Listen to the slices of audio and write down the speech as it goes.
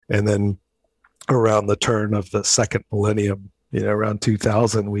And then around the turn of the second millennium, around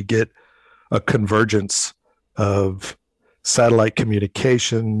 2000, we get a convergence of satellite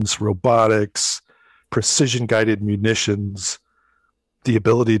communications, robotics, precision-guided munitions, the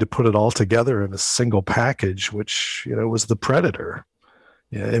ability to put it all together in a single package, which, was the Predator,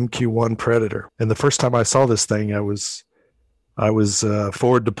 MQ-1 Predator. And the first time I saw this thing, I was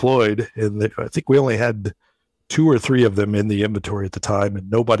forward deployed, and I think we only had 2 or 3 of them in the inventory at the time, and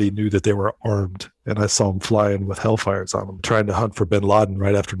nobody knew that they were armed. And I saw them flying with Hellfires on them, trying to hunt for bin Laden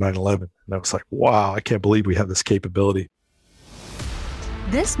right after 9/11. And I was like, wow, I can't believe we have this capability.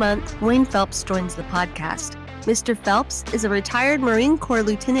 This month, Wayne Phelps joins the podcast. Mr. Phelps is a retired Marine Corps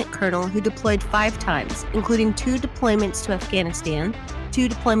Lieutenant Colonel who deployed 5 times, including 2 deployments to Afghanistan, 2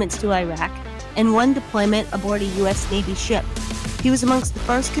 deployments to Iraq, and 1 deployment aboard a U.S. Navy ship. He was amongst the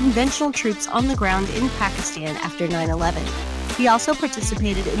first conventional troops on the ground in Pakistan after 9/11. He also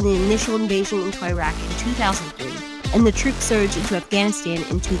participated in the initial invasion into Iraq in 2003 and the troop surge into Afghanistan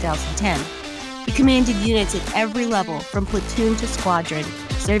in 2010. He commanded units at every level, from platoon to squadron,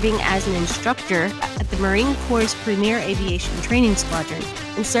 serving as an instructor at the Marine Corps' premier aviation training squadron,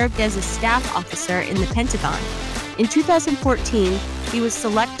 and served as a staff officer in the Pentagon. In 2014, he was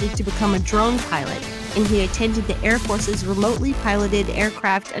selected to become a drone pilot, and he attended the Air Force's remotely piloted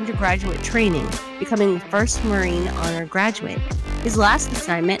aircraft undergraduate training, becoming the first Marine honor graduate. His last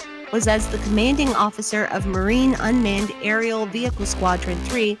assignment was as the commanding officer of Marine Unmanned Aerial Vehicle Squadron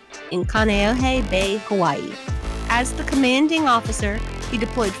 3 in Kaneohe Bay, Hawaii. As the commanding officer, he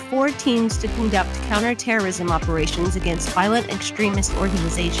deployed 4 teams to conduct counterterrorism operations against violent extremist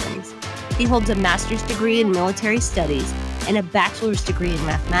organizations. He holds a master's degree in military studies and a bachelor's degree in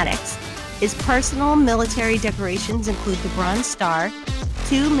mathematics. His personal military decorations include the Bronze Star,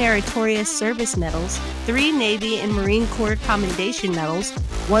 2 Meritorious Service Medals, 3 Navy and Marine Corps Commendation Medals,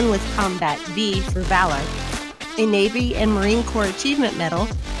 1 with Combat V for Valor, a Navy and Marine Corps Achievement Medal,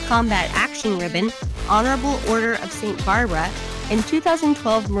 Combat Action Ribbon, Honorable Order of St. Barbara, and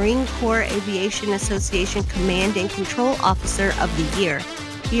 2012 Marine Corps Aviation Association Command and Control Officer of the Year.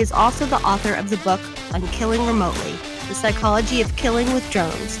 He is also the author of the book on Killing Remotely, The Psychology of Killing with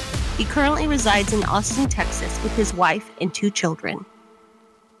Drones. He currently resides in Austin, Texas, with his wife and 2 children.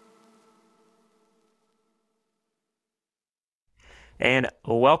 And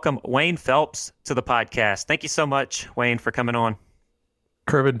welcome Wayne Phelps to the podcast. Thank you so much, Wayne, for coming on.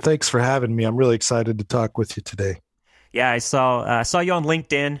 Kervin, thanks for having me. I'm really excited to talk with you today. Yeah, I saw you on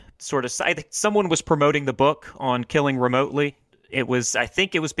LinkedIn. I think someone was promoting the book on Killing Remotely. I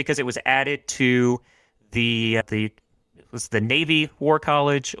think it was because it was added to the Navy War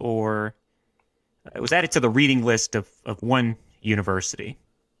College, or it was added to the reading list of one university.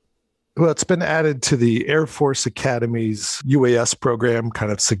 Well, it's been added to the Air Force Academy's UAS program kind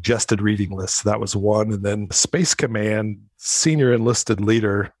of suggested reading list. That was one. And then Space Command senior enlisted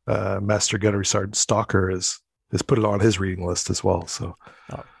leader, Master Gunnery Sergeant Stalker, has put it on his reading list as well. So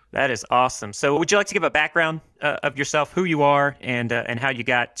that is awesome. So would you like to give a background of yourself, who you are, and how you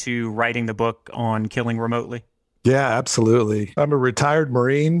got to writing the book on Killing Remotely? Yeah, absolutely. I'm a retired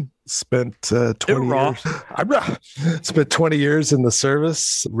Marine. Spent 20 years. Spent 20 years in the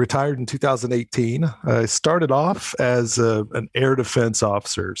service. Retired in 2018. I started off as an air defense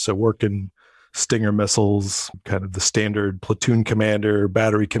officer, so working Stinger missiles, kind of the standard platoon commander,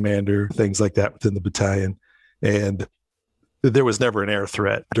 battery commander, things like that within the battalion. And there was never an air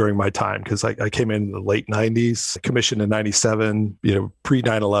threat during my time because I came in the late 90s, commissioned in 97, pre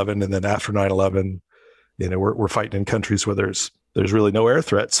 9/11, and then after 9/11. We're fighting in countries where there's really no air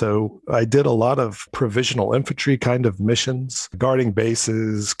threat. So I did a lot of provisional infantry kind of missions, guarding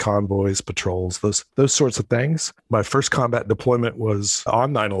bases, convoys, patrols, those sorts of things. My first combat deployment was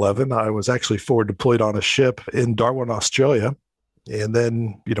on 9/11. I was actually forward deployed on a ship in Darwin, Australia. And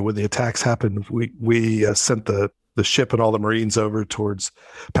then, when the attacks happened, we sent the ship and all the Marines over towards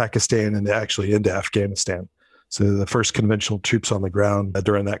Pakistan and actually into Afghanistan. So the first conventional troops on the ground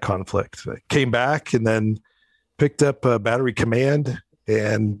during that conflict. I came back and then picked up battery command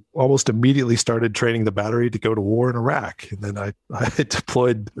and almost immediately started training the battery to go to war in Iraq. And then I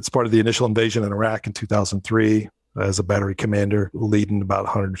deployed as part of the initial invasion in Iraq in 2003 as a battery commander, leading about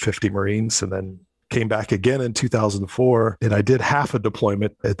 150 Marines, and then came back again in 2004. And I did half a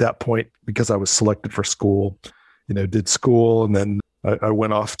deployment at that point because I was selected for school, did school. And then I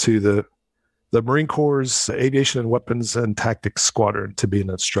went off to the Marine Corps' Aviation and Weapons and Tactics Squadron to be an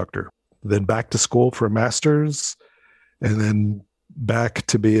instructor. Then back to school for a master's, and then back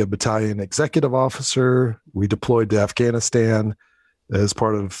to be a battalion executive officer. We deployed to Afghanistan as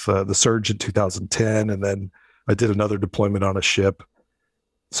part of the surge in 2010, and then I did another deployment on a ship.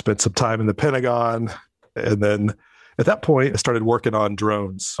 spent some time in the Pentagon. And then at that point, I started working on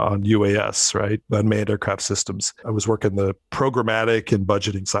drones, on UAS, right? Unmanned aircraft systems. I was working the programmatic and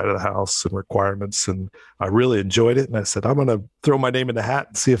budgeting side of the house and requirements, and I really enjoyed it. And I said, I'm going to throw my name in the hat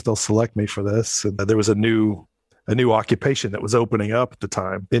and see if they'll select me for this. And there was a new occupation that was opening up at the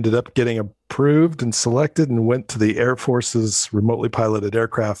time. Ended up getting approved and selected and went to the Air Force's remotely piloted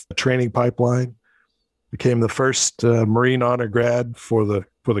aircraft training pipeline. Became the first Marine honor grad for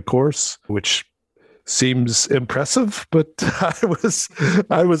the course, which seems impressive, but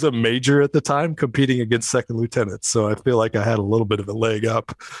I was a major at the time competing against second lieutenants. So I feel like I had a little bit of a leg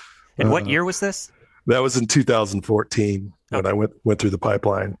up. And what year was this? That was in 2014 when I went through the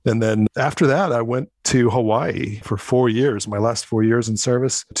pipeline. And then after that, I went to Hawaii for 4 years, my last 4 years in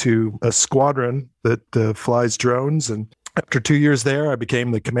service, to a squadron that flies drones. And after 2 years there, I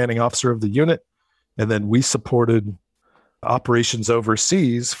became the commanding officer of the unit. And then we supported operations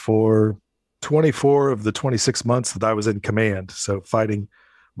overseas for 24 of the 26 months that I was in command. So fighting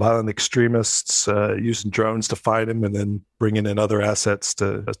violent extremists, using drones to fight them, and then bringing in other assets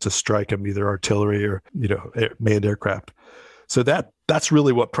to strike them, either artillery or manned aircraft. So that's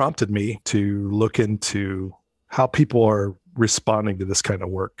really what prompted me to look into how people are responding to this kind of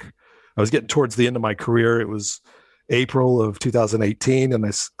work. I was getting towards the end of my career. It was April of 2018,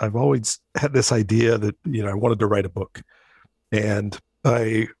 and I've always had this idea that I wanted to write a book, and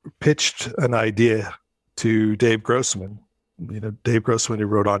I pitched an idea to Dave Grossman. Dave Grossman, who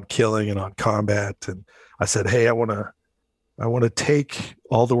wrote On Killing and On Combat, and I said, "Hey, I want to take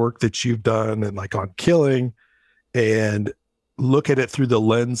all the work that you've done and like On Killing, and look at it through the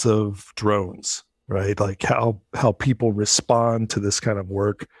lens of drones, right? Like how people respond to this kind of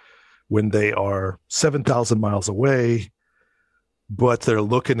work when they are 7,000 miles away, but they're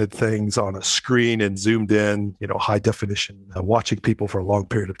looking at things on a screen and zoomed in, high definition, watching people for a long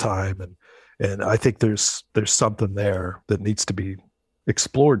period of time. And I think there's something there that needs to be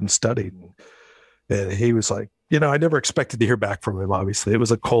explored and studied." And he was like, I never expected to hear back from him. Obviously, it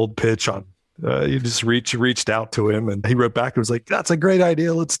was a cold pitch on, you just reached out to him, and he wrote back and was like, "That's a great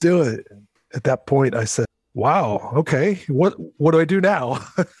idea. Let's do it." And at that point I said, "Wow, okay, what do I do now?"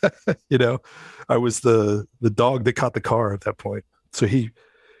 I was the dog that caught the car at that point. So he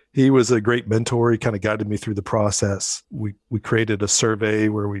was a great mentor. He kind of guided me through the process. We created a survey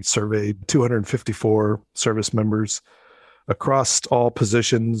where we surveyed 254 service members across all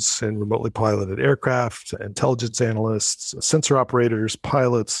positions in remotely piloted aircraft, intelligence analysts, sensor operators,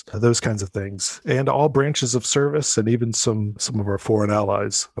 pilots, those kinds of things, and all branches of service, and even some of our foreign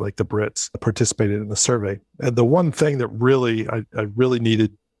allies, like the Brits, participated in the survey. And the one thing that I really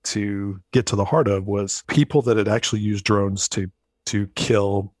needed to get to the heart of was people that had actually used drones to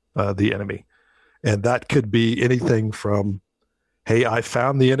kill the enemy. And that could be anything from, "Hey, I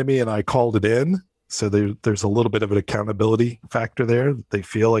found the enemy and I called it in." So there's a little bit of an accountability factor there. They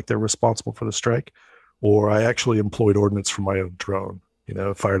feel like they're responsible for the strike. Or I actually employed ordnance from my own drone,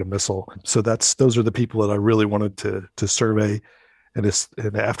 fired a missile. So those are the people that I really wanted to survey. And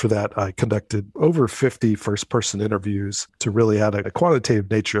after that, I conducted over 50 first-person interviews to really add a quantitative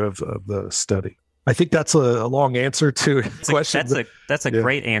nature of the study. I think that's a long answer to a question. That's a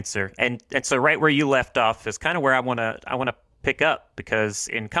great answer. And so right where you left off is kind of where I want to pick up, because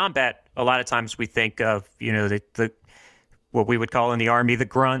in combat, a lot of times we think of, the what we would call in the Army the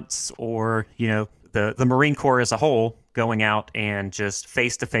grunts, or, the Marine Corps as a whole, going out and just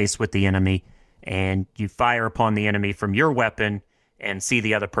face to face with the enemy, and you fire upon the enemy from your weapon and see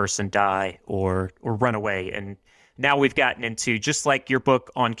the other person die or run away. And now we've gotten into, just like your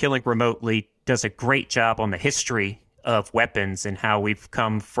book On Killing Remotely does a great job on the history of weapons and how we've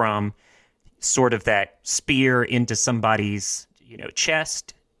come from sort of that spear into somebody's,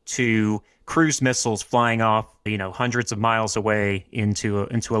 chest, to cruise missiles flying off, hundreds of miles away into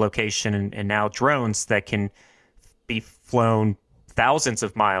a location, and now drones that can be flown thousands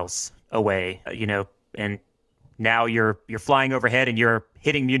of miles away, and now you're flying overhead and you're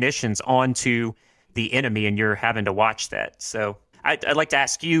hitting munitions onto the enemy, and you're having to watch that. So I'd like to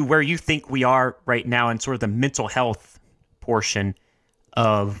ask you where you think we are right now in sort of the mental health portion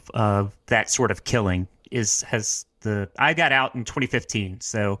of that sort of killing. I got out in 2015,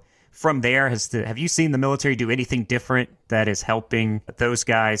 so from there, have you seen the military do anything different that is helping those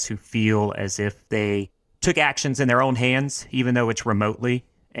guys who feel as if they took actions in their own hands, even though it's remotely,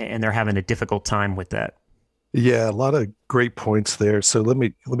 and they're having a difficult time with that? Yeah, a lot of great points there. So let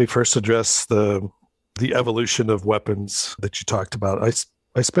me first address the evolution of weapons that you talked about.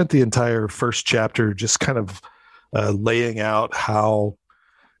 I spent the entire first chapter just kind of laying out how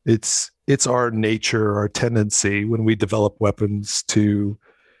it's our nature, our tendency when we develop weapons to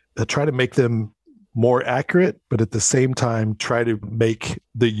try to make them more accurate, but at the same time, try to make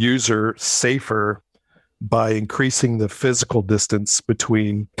the user safer by increasing the physical distance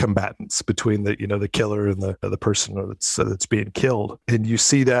between combatants, between the killer and the person that's being killed. And you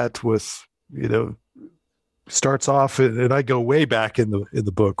see that with, starts off, and I go way back in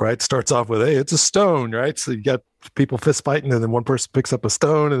the book, right? Starts off with, hey, it's a stone, right? So you got people fist fighting, and then one person picks up a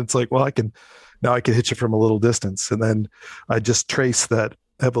stone, and it's like, well, I can hit you from a little distance. And then I just trace that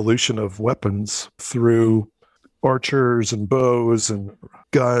evolution of weapons through archers and bows and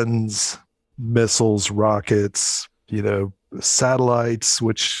guns, missiles, rockets, satellites,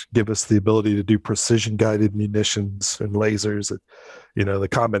 which give us the ability to do precision guided munitions and lasers, the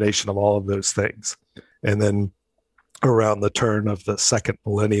combination of all of those things. And then around the turn of the second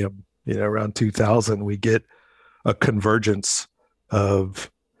millennium, around 2000, we get a convergence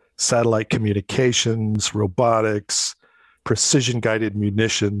of satellite communications, robotics, precision guided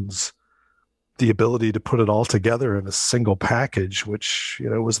munitions, the ability to put it all together in a single package, which,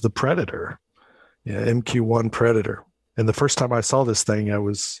 was the Predator, MQ-1 Predator. And the first time I saw this thing, I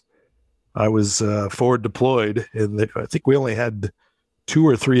was forward deployed, and I think we only had 2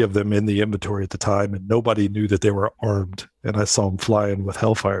 or 3 of them in the inventory at the time, and nobody knew that they were armed. And I saw them flying with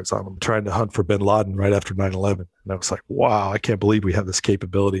Hellfires on them, trying to hunt for bin Laden right after 9/11. And I was like, wow, I can't believe we have this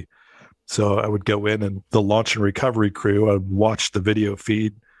capability. So I would go in, and the launch and recovery crew, I'd watch the video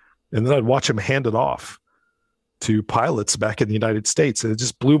feed, and then I'd watch them hand it off to pilots back in the United States. And it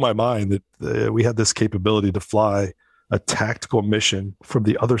just blew my mind that we had this capability to fly a tactical mission from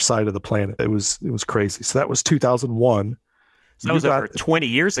the other side of the planet. It was crazy. So that was 2001. So that was over 20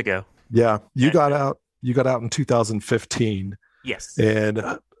 years ago. Yeah. You got out in 2015. Yes.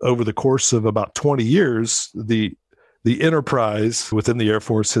 And over the course of about 20 years, the enterprise within the Air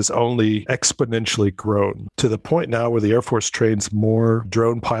Force has only exponentially grown to the point now where the Air Force trains more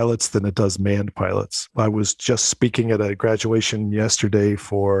drone pilots than it does manned pilots. I was just speaking at a graduation yesterday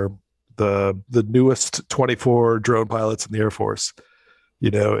for the newest 24 drone pilots in the Air Force,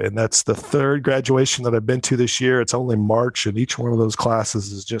 and that's the 3rd graduation that I've been to this year. It's only March, and each one of those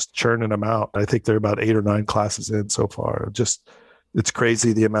classes is just churning them out. I think they're about 8 or 9 classes in so far. It's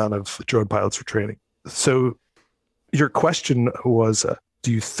crazy the amount of drone pilots we're training. So your question was,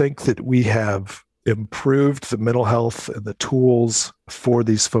 do you think that we have improved the mental health and the tools for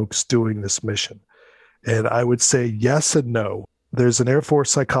these folks doing this mission? And I would say yes and no. There's an Air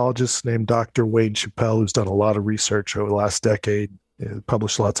Force psychologist named Dr. Wayne Chappell who's done a lot of research over the last decade,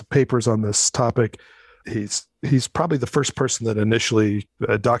 published lots of papers on this topic. He's probably the first person that initially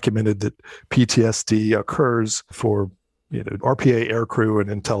documented that PTSD occurs for RPA aircrew and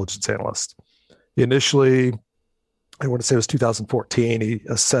intelligence analysts. Initially, I want to say it was 2014, he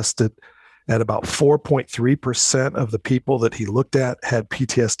assessed it at about 4.3% of the people that he looked at had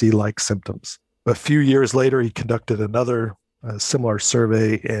PTSD-like symptoms. A few years later, he conducted another similar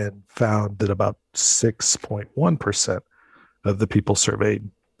survey and found that about 6.1% of the people surveyed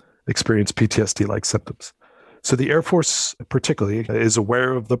experienced PTSD-like symptoms. So the Air Force particularly is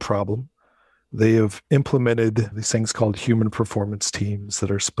aware of the problem. They have implemented these things called human performance teams that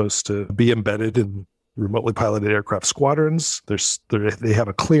are supposed to be embedded in remotely piloted aircraft squadrons. They have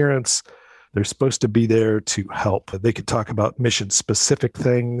a clearance. They're supposed to be there to help. They could talk about mission-specific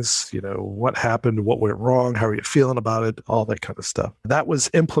things, what happened, what went wrong, how are you feeling about it, all that kind of stuff. That was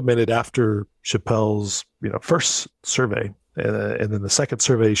implemented after Chappell's, first survey, and then the second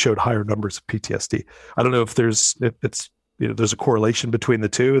survey showed higher numbers of PTSD. I don't know if there's a correlation between the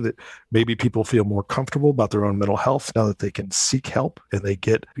two, that maybe people feel more comfortable about their own mental health now that they can seek help and they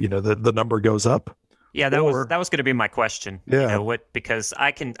get, the number goes up. Yeah, that was going to be my question. Yeah. Because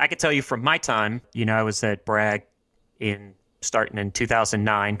I can tell you from my time, I was at Bragg starting in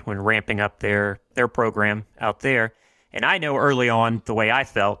 2009 when ramping up their program out there, and I know early on the way I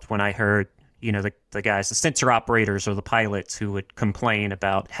felt when I heard the guys, the sensor operators or the pilots who would complain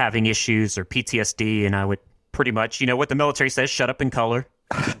about having issues or PTSD, and I would pretty much, what the military says, shut up and color.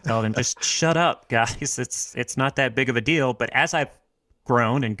 Tell them just shut up, guys. It's not that big of a deal. But as I've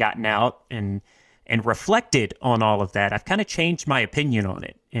grown and gotten out and reflected on all of that, I've kind of changed my opinion on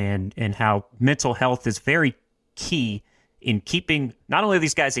it and how mental health is very key in keeping not only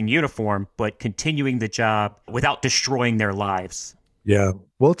these guys in uniform, but continuing the job without destroying their lives. Yeah.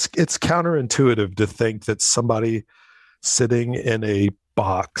 Well, it's counterintuitive to think that somebody sitting in a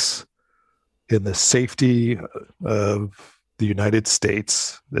box in the safety of the United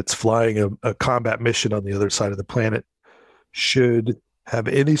States that's flying a combat mission on the other side of the planet should have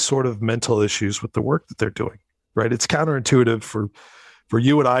any sort of mental issues with the work that they're doing, right? It's counterintuitive for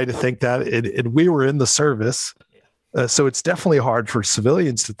you and I to think that, and we were in the service, So it's definitely hard for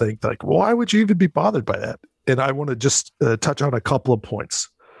civilians to think like, well, why would you even be bothered by that? And I want to just touch on a couple of points.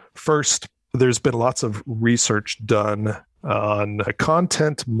 First, there's been lots of research done on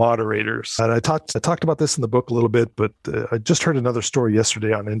content moderators. And I talked about this in the book a little bit, but I just heard another story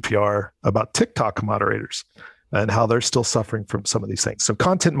yesterday on NPR about TikTok moderators and how they're still suffering from some of these things. So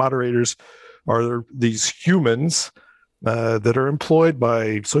content moderators are these humans that are employed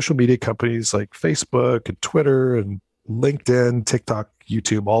by social media companies like Facebook and Twitter and LinkedIn, TikTok,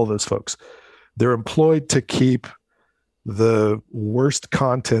 YouTube, all of those folks. They're employed to keep the worst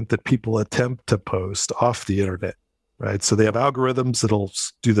content that people attempt to post off the internet, right? So they have algorithms that'll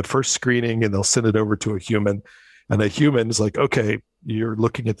do the first screening and they'll send it over to a human. And a human is like, okay, you're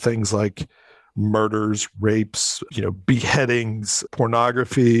looking at things like murders, rapes, beheadings,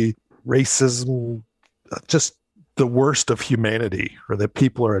 pornography, racism, just the worst of humanity, or that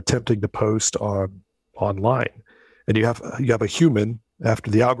people are attempting to post online. And you have a human,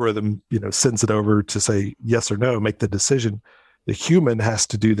 after the algorithm sends it over to say yes or no, make the decision. The human has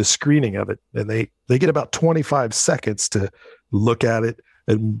to do the screening of it, and they get about 25 seconds to look at it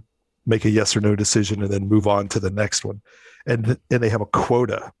and make a yes or no decision, and then move on to the next one. And they have a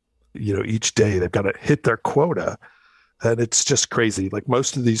quota. Each day they've got to hit their quota. And it's just crazy. Like,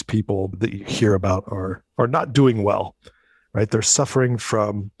 most of these people that you hear about are not doing well, right? They're suffering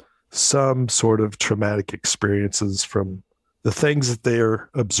from some sort of traumatic experiences from the things that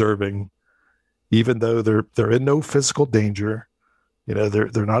they're observing, even though they're in no physical danger.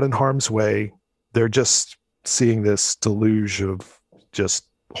 They're not in harm's way. They're just seeing this deluge of just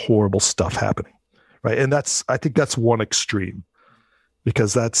horrible stuff happening, right? And I think that's one extreme,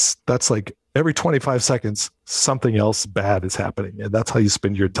 because that's like every 25 seconds, something else bad is happening. And that's how you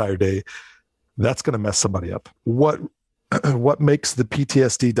spend your entire day. That's going to mess somebody up. What makes the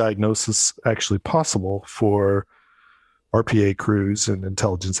PTSD diagnosis actually possible for RPA crews and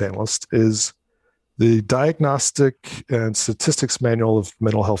intelligence analysts is the Diagnostic and Statistics Manual of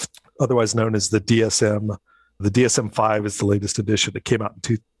Mental Health, otherwise known as the DSM. The DSM-5 is the latest edition. It came out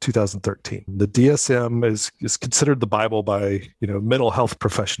in 2013. The DSM is considered the Bible by mental health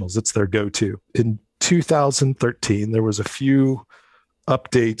professionals. It's their go-to. In 2013, there was a few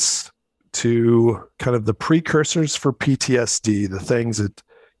updates to kind of the precursors for PTSD, the things that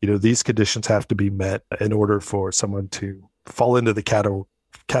these conditions have to be met in order for someone to fall into the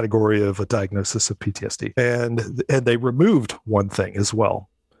category of a diagnosis of PTSD. And they removed one thing as well,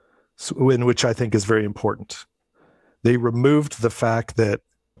 in which I think is very important. They removed the fact that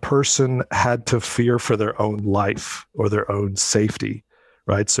a person had to fear for their own life or their own safety,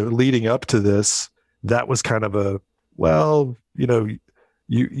 right? So leading up to this, that was kind of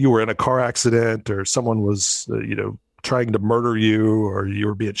you were in a car accident, or someone was, trying to murder you, or you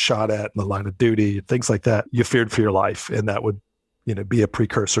were being shot at in the line of duty, things like that. You feared for your life, and that would, be a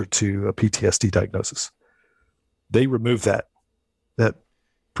precursor to a PTSD diagnosis. They removed that. That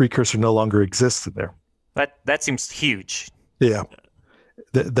precursor no longer exists in there. That seems huge. Yeah,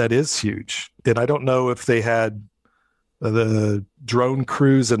 that is huge. And I don't know if they had the drone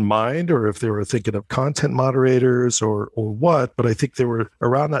crews in mind, or if they were thinking of content moderators or what, but I think they were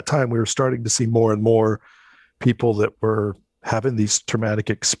around that time, we were starting to see more and more people that were having these traumatic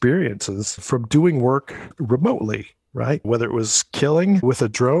experiences from doing work remotely, right? Whether it was killing with a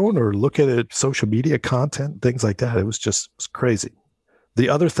drone or looking at social media content, things like that. It was crazy. The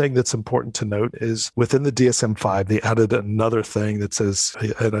other thing that's important to note is within the DSM-5, they added another thing that says,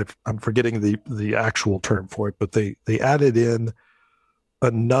 and I'm forgetting the actual term for it, but they added in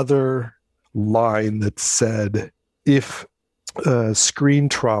another line that said, if screen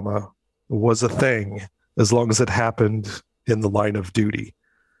trauma was a thing, as long as it happened in the line of duty,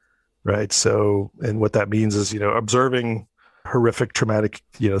 right? So, and what that means is, observing horrific, traumatic,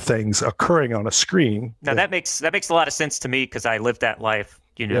 things occurring on a screen. Now that makes a lot of sense to me, because I lived that life,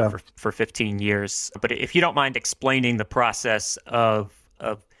 for 15 years. But if you don't mind explaining the process of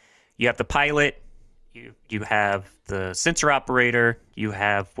you have the pilot, you have the sensor operator, you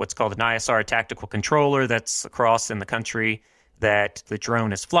have what's called an ISR, tactical controller, that's across in the country that the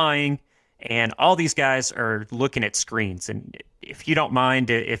drone is flying, and all these guys are looking at screens. And if you don't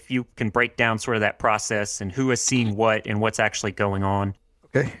mind, if you can break down sort of that process and who is seeing what and what's actually going on.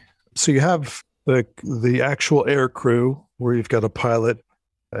 Okay. So you have the actual air crew, where you've got a pilot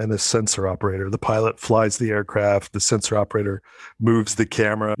and a sensor operator. The pilot flies the aircraft. The sensor operator moves the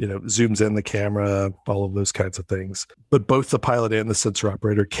camera, zooms in the camera, all of those kinds of things. But both the pilot and the sensor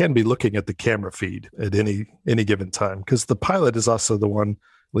operator can be looking at the camera feed at any given time, because the pilot is also the one,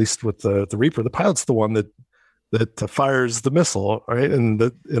 at least with the Reaper, the pilot's the one that that fires the missile, right? And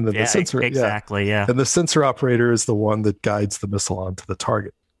the sensor, exactly, yeah. And the sensor operator is the one that guides the missile onto the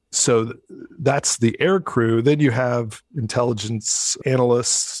target. So that's the air crew. Then you have intelligence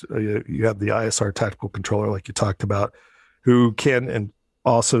analysts. You have the ISR tactical controller, like you talked about, who can and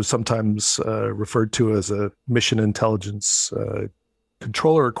also sometimes referred to as a mission intelligence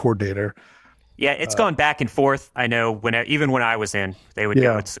controller or coordinator. Yeah, it's gone back and forth. I know even when I was in, they would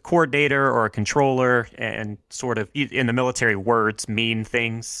go, it's a coordinator or a controller, and sort of in the military, words mean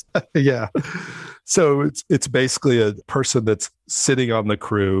things. Yeah. So it's basically a person that's sitting on the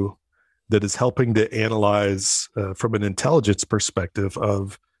crew that is helping to analyze from an intelligence perspective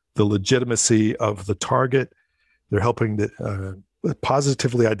of the legitimacy of the target. They're helping to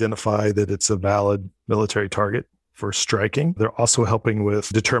positively identify that it's a valid military target for striking. They're also helping with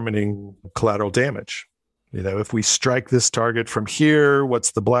determining collateral damage. If we strike this target from here,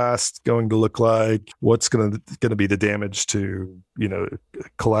 what's the blast going to look like? What's going to be the damage to,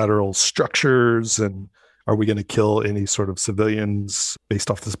 collateral structures? And are we going to kill any sort of civilians based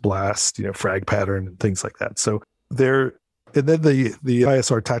off this blast, frag pattern and things like that? So and then the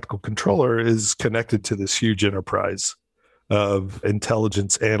ISR tactical controller is connected to this huge enterprise of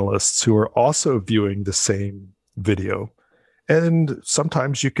intelligence analysts who are also viewing the same video. And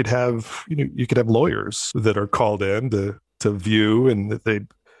sometimes you could have lawyers that are called in to view, and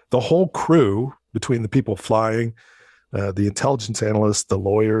the whole crew, between the people flying, the intelligence analysts, the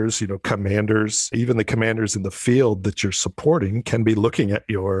lawyers, commanders, even the commanders in the field that you're supporting can be looking at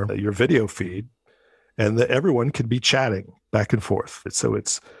your video feed, and everyone can be chatting back and forth. So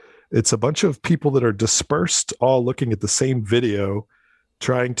it's a bunch of people that are dispersed, all looking at the same video,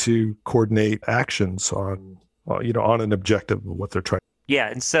 trying to coordinate actions on an objective of what they're trying. Yeah.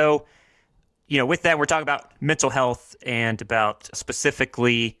 And so, with that, we're talking about mental health and about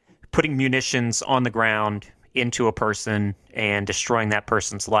specifically putting munitions on the ground into a person and destroying that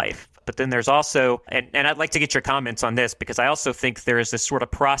person's life. But then there's also, and I'd like to get your comments on this, because I also think there is this sort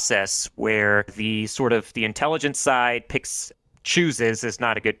of process where the intelligence side chooses is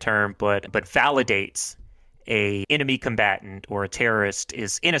not a good term, but validates a enemy combatant or a terrorist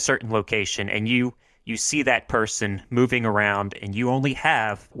is in a certain location, and you see that person moving around, and you only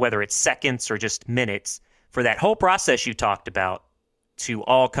have, whether it's seconds or just minutes, for that whole process you talked about to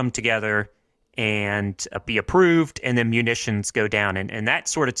all come together and be approved, and then munitions go down. And that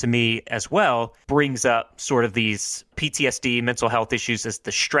sort of, to me as well, brings up sort of these PTSD, mental health issues, as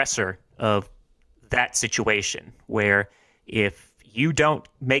the stressor of that situation, where if you don't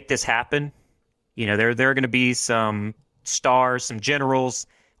make this happen, there are going to be some stars, some generals,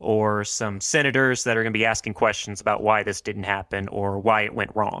 or some senators that are going to be asking questions about why this didn't happen or why it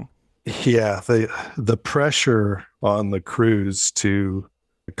went wrong. Yeah, the pressure on the crews to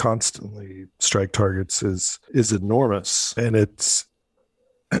constantly strike targets is enormous, and it's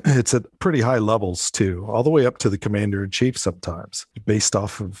at pretty high levels too, all the way up to the commander in chief sometimes, based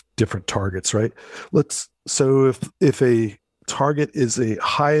off of different targets, right? So if a target is a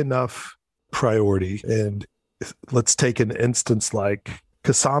high enough priority, and let's take an instance like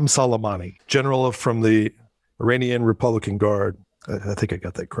Qasem Soleimani, general from the Iranian Republican Guard. I think I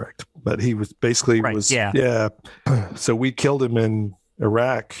got that correct. But he was basically yeah. So we killed him in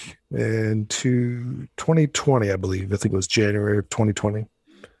Iraq in 2020, I believe. I think it was January of 2020.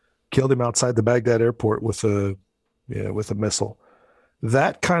 Killed him outside the Baghdad airport with a missile.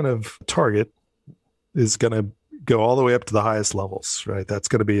 That kind of target is going to go all the way up to the highest levels, right? That's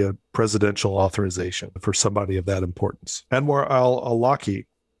going to be a presidential authorization for somebody of that importance. Anwar al-Awlaki,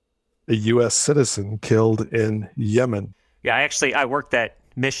 a U.S. citizen killed in Yemen. Yeah, I worked that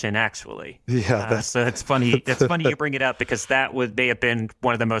mission, actually. Yeah. So it's funny. It's funny you bring it up, because that may have been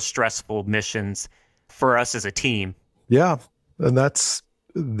one of the most stressful missions for us as a team. Yeah. And that's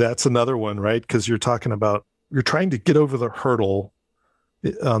another one, right? Because you're trying to get over the hurdle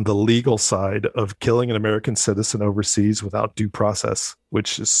on the legal side of killing an American citizen overseas without due process,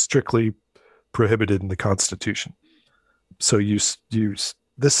 which is strictly prohibited in the Constitution. So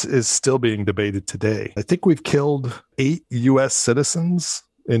this is still being debated today. I think we've killed 8 U.S. citizens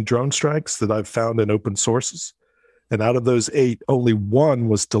in drone strikes that I've found in open sources. And out of those 8, only 1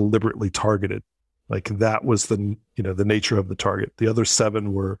 was deliberately targeted. Like, that was the nature of the target. The other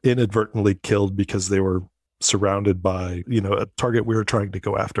 7 were inadvertently killed because they were surrounded by, a target we were trying to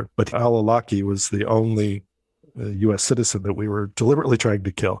go after. But al-Awlaki was the only U.S. citizen that we were deliberately trying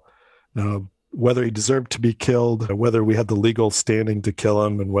to kill. Whether he deserved to be killed, whether we had the legal standing to kill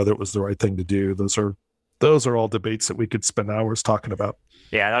him, and whether it was the right thing to do, those are all debates that we could spend hours talking about.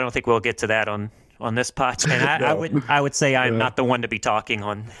 Yeah, I don't think we'll get to that on on this podcast, and No. I would say I'm not the one to be talking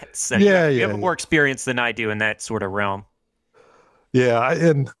on that. So you have more experience than I do in that sort of realm. Yeah,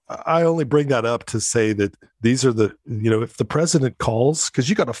 and I only bring that up to say that these are if the president calls, because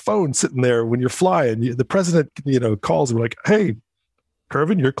you got a phone sitting there when you're flying, the president, calls and like, hey,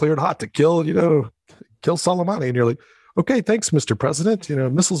 Kervin, you're cleared hot to kill Soleimani. And you're like, okay, thanks, Mr. President,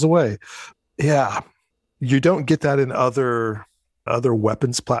 missiles away. Yeah, you don't get that in other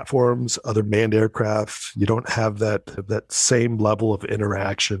weapons platforms, other manned aircraft. You don't have that same level of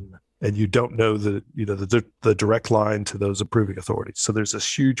interaction. And you don't know the direct line to those approving authorities. So there's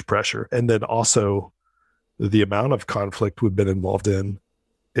this huge pressure. And then also the amount of conflict we've been involved in.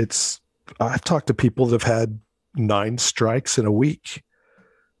 I've talked to people that have had 9 strikes in a week.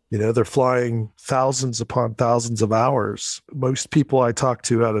 They're flying thousands upon thousands of hours. Most people I talked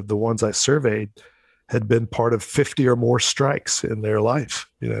to out of the ones I surveyed had been part of 50 or more strikes in their life,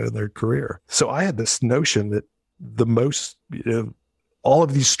 in their career. So I had this notion that the most, all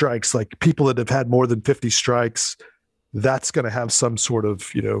of these strikes, like people that have had more than 50 strikes, that's going to have some sort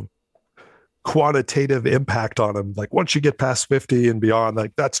of, quantitative impact on them. Like once you get past 50 and beyond,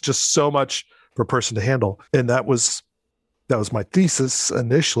 like that's just so much for a person to handle. And that was my thesis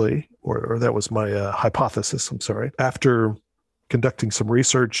initially, or that was my hypothesis, I'm sorry. After conducting some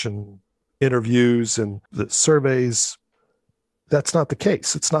research and interviews and the surveys, that's not the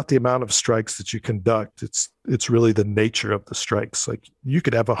case. It's not the amount of strikes that you conduct. It's really the nature of the strikes. Like you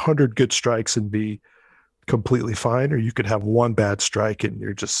could have 100 good strikes and be completely fine, or you could have one bad strike and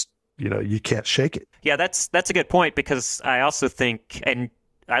you're just, you can't shake it. Yeah, that's a good point, because I also think, and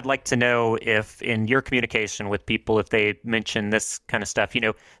I'd like to know if in your communication with people, if they mention this kind of stuff,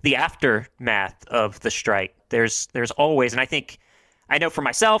 the aftermath of the strike, there's always, and I know for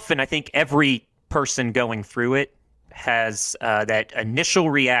myself, and I think every person going through it has that initial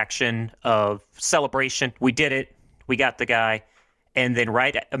reaction of celebration. We did it. We got the guy. And then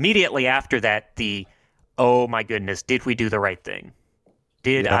immediately after that, oh my goodness, did we do the right thing?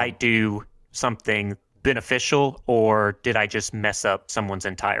 Did I do something beneficial, or did I just mess up someone's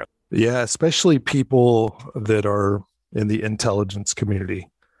entire life? Yeah, especially people that are in the intelligence community,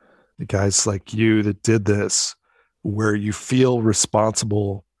 the guys like you that did this, where you feel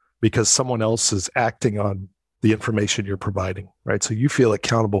responsible because someone else is acting on the information you're providing, right? So you feel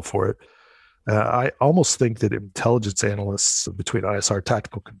accountable for it. I almost think that intelligence analysts, between ISR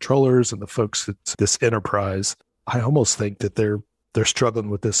tactical controllers and the folks at this enterprise, I almost think that they're struggling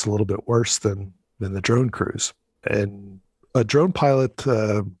with this a little bit worse than the drone crews. And a drone pilot,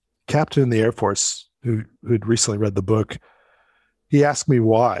 captain in the Air Force, who'd recently read the book, he asked me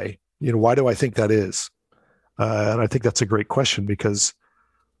why. Why do I think that is? And I think that's a great question, because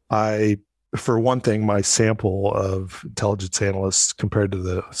for one thing, my sample of intelligence analysts compared to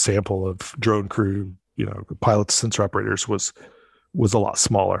the sample of drone crew, pilots, sensor operators was a lot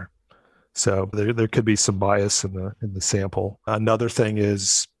smaller. So there could be some bias in the sample. Another thing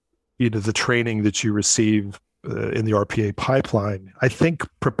is, the training that you receive in the RPA pipeline, I think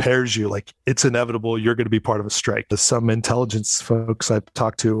prepares you, like it's inevitable you're going to be part of a strike. Some intelligence folks I've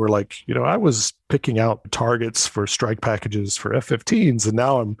talked to were like, I was picking out targets for strike packages for F-15s, and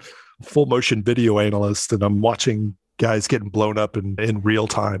now I'm a full motion video analyst and I'm watching guys getting blown up in real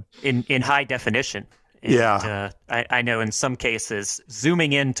time. In high definition. And, yeah. I know in some cases,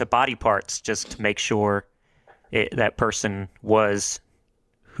 zooming into body parts just to make sure that person was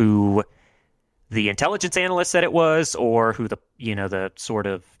who the intelligence analyst said it was, or who the sort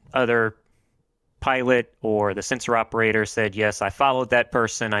of other pilot or the sensor operator said, yes, I followed that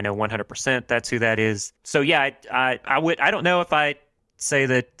person. I know 100% that's who that is. So yeah, I don't know if I say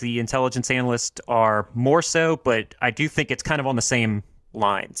that the intelligence analysts are more so, but I do think it's kind of on the same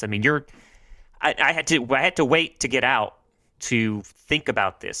lines. I mean, I had to wait to get out to think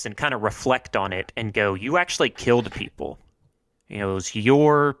about this and kind of reflect on it and go, you actually killed people. It was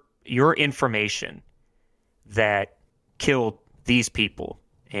your information that killed these people,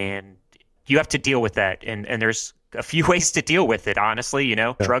 and you have to deal with that. And there's a few ways to deal with it, honestly.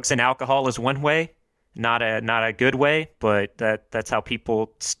 Yeah. Drugs and alcohol is one way, not a good way, but that's how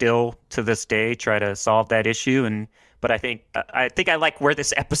people still to this day try to solve that issue. But I think I like where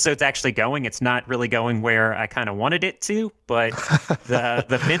this episode's actually going. It's not really going where I kind of wanted it to, but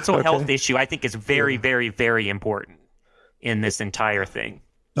the mental health issue I think is very, very, very important in this entire thing.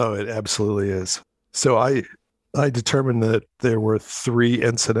 Oh, it absolutely is. So I determined that there were 3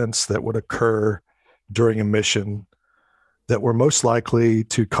 incidents that would occur during a mission that were most likely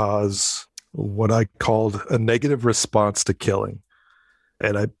to cause what I called a negative response to killing.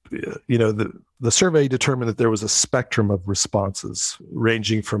 And the survey determined that there was a spectrum of responses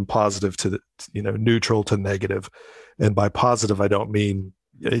ranging from positive to neutral to negative. And by positive, I don't mean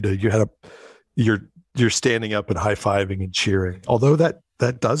you're standing up and high-fiving and cheering, although that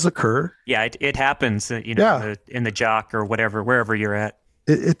does occur. Yeah, it happens, in the jock or whatever, wherever you're at.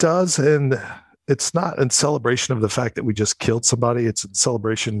 It does, and it's not in celebration of the fact that we just killed somebody. It's in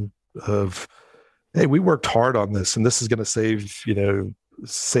celebration of, hey, we worked hard on this, and this is going to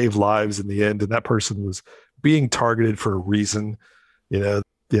save lives in the end. And that person was being targeted for a reason, Yeah.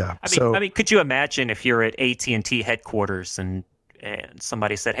 I mean, could you imagine if you're at AT&T headquarters and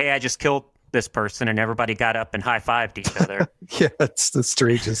somebody said, "Hey, I just killed this person," and everybody got up and high-fived each other? Yeah, it's the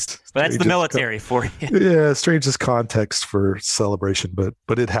strangest. But that's the military for you. Yeah, strangest context for celebration,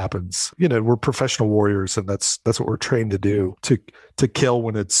 but it happens. We're professional warriors, and that's what we're trained to do, to kill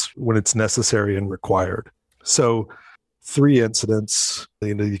when it's necessary and required. So 3 incidents,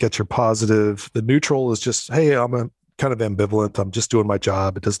 you get your positive. The neutral is just, hey, I'm kind of ambivalent. I'm just doing my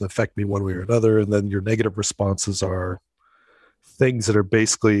job. It doesn't affect me one way or another. And then your negative responses are things that are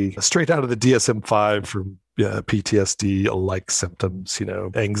basically straight out of the DSM-5 from PTSD-like symptoms,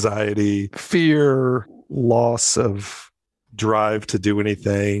 anxiety, fear, loss of drive to do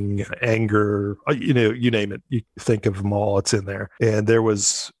anything, anger, you name it. You think of them all, it's in there. And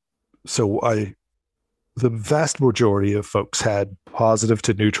the vast majority of folks had positive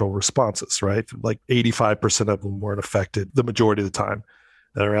to neutral responses, right? Like 85% of them weren't affected the majority of the time.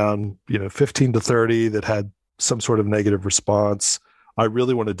 And around 15 to 30 that had some sort of negative response. I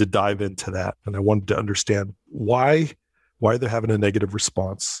really wanted to dive into that, and I wanted to understand why they're having a negative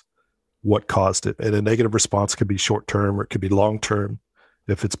response, what caused it. And a negative response could be short term or it could be long term.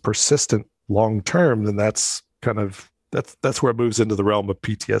 If it's persistent long term, then that's where it moves into the realm of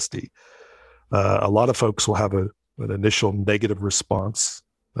PTSD. A lot of folks will have an initial negative response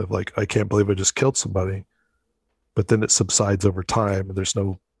of like, I can't believe I just killed somebody, but then it subsides over time and there's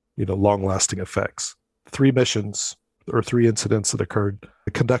no long-lasting effects. 3 missions or 3 incidents that occurred,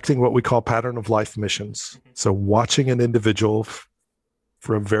 conducting what we call pattern of life missions. So watching an individual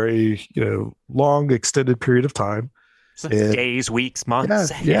for a very long extended period of time. So days, weeks,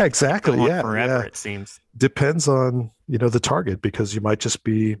 months. Yeah, exactly. Yeah, forever, it seems. Depends on the target, because you might just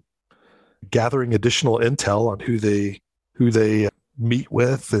be gathering additional intel on who they meet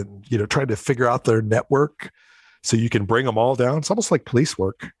with, and trying to figure out their network so you can bring them all down. It's almost like police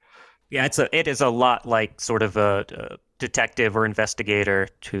work. Yeah, it is a lot like sort of a detective or investigator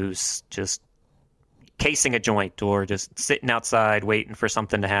who's just casing a joint or just sitting outside waiting for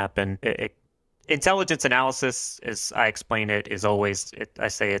something to happen. Intelligence analysis, as I explain it, is always, I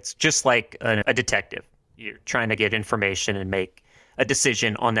say it's just like a detective. You're trying to get information and make a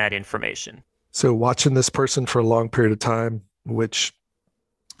decision on that information. So watching this person for a long period of time, which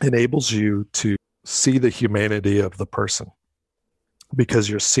enables you to see the humanity of the person, because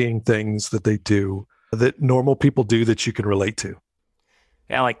you're seeing things that they do that normal people do that you can relate to.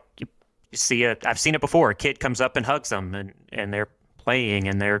 Yeah, like you see I've seen it before. A kid comes up and hugs them, and they're playing,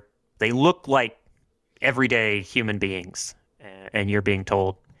 and they look like everyday human beings, and you're being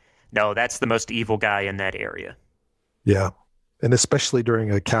told, no, that's the most evil guy in that area. Yeah. And especially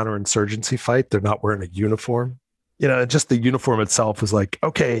during a counterinsurgency fight, they're not wearing a uniform. Just the uniform itself is like,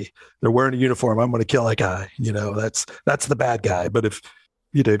 okay, they're wearing a uniform, I'm going to kill that guy. That's the bad guy. But if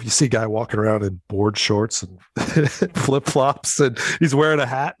you see a guy walking around in board shorts and flip flops, and he's wearing a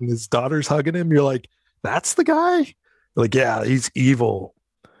hat and his daughter's hugging him, you're like, that's the guy? You're like, yeah, he's evil.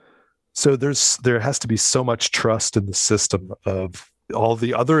 So there has to be so much trust in the system of all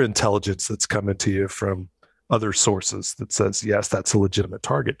the other intelligence that's coming to you from other sources that says, yes, that's a legitimate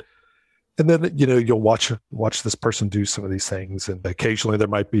target. And then, you'll watch this person do some of these things, and occasionally there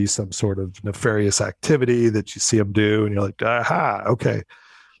might be some sort of nefarious activity that you see them do, and you're like, aha, okay.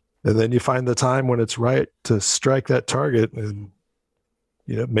 And then you find the time when it's right to strike that target, and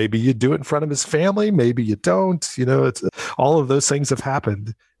maybe you do it in front of his family, maybe you don't. It's all of those things have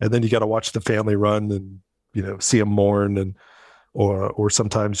happened, and then you got to watch the family run and see them mourn, and or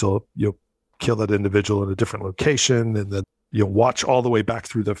sometimes you'll kill that individual in a different location, and then you'll watch all the way back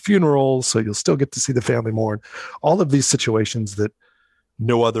through the funeral, so you'll still get to see the family mourn. All of these situations that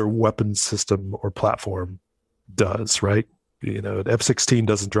no other weapon system or platform does, right? An F-16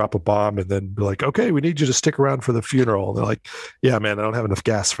 doesn't drop a bomb and then be like, okay, we need you to stick around for the funeral. And they're like, yeah, man, I don't have enough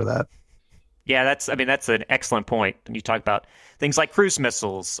gas for that. Yeah, that's an excellent point. When you talk about things like cruise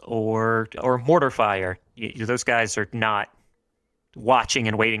missiles or mortar fire, those guys are not watching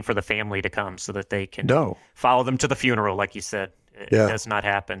and waiting for the family to come so that they can follow them to the funeral, like you said. It does not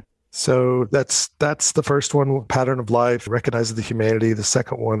happen. So that's the first one, pattern of life, recognizing the humanity. The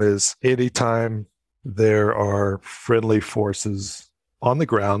second one is anytime there are friendly forces on the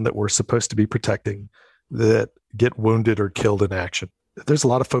ground that we're supposed to be protecting that get wounded or killed in action. There's a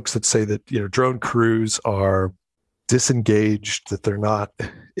lot of folks that say that, drone crews are disengaged, that they're not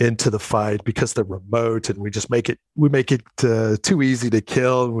into the fight because they're remote, and we make it too easy to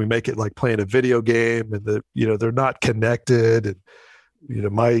kill, and we make it like playing a video game, and that they're not connected.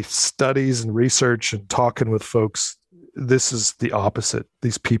 And my studies and research and talking with folks, this is the opposite.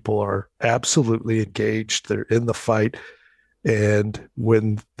 These people are absolutely engaged. They're in the fight. And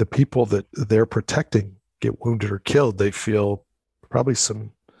when the people that they're protecting get wounded or killed, they feel probably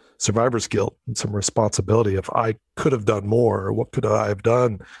some survivor's guilt and some responsibility of, I could have done more, or what could I have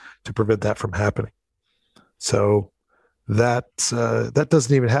done to prevent that from happening? So that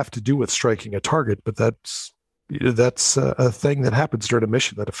doesn't even have to do with striking a target, but that's a thing that happens during a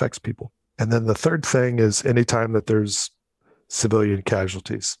mission that affects people. And then the third thing is anytime that there's civilian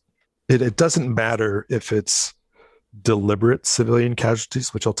casualties, it doesn't matter if it's deliberate civilian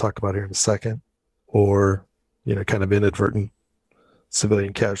casualties, which I'll talk about here in a second, or kind of inadvertent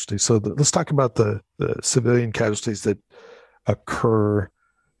civilian casualties. So let's talk about the civilian casualties that occur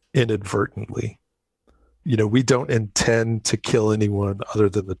inadvertently. We don't intend to kill anyone other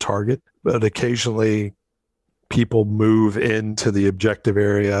than the target, but occasionally people move into the objective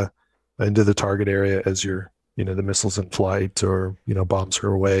area, into the target area as the missile's in flight, or, bombs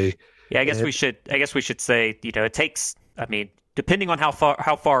are away. Yeah, I guess we should say, it takes, depending on how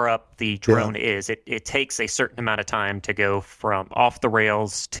far up the drone is, it takes a certain amount of time to go from off the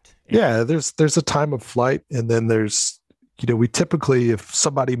rails to... Yeah, there's a time of flight, and then there's, we typically, if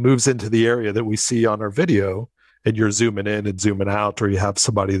somebody moves into the area that we see on our video, and you're zooming in and zooming out, or you have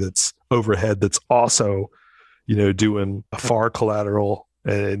somebody that's overhead that's also, doing a far collateral,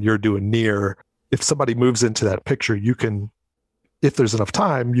 and you're doing near, if somebody moves into that picture, you can, if there's enough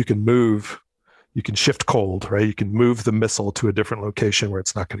time, you can shift cold, right? You can move the missile to a different location where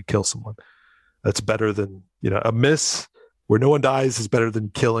it's not going to kill someone. That's better than, a miss where no one dies is better than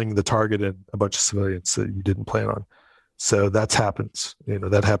killing the target and a bunch of civilians that you didn't plan on. So that happens.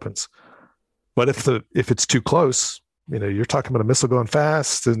 But if it's too close, you're talking about a missile going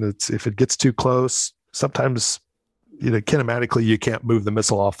fast, and if it gets too close, sometimes, kinematically you can't move the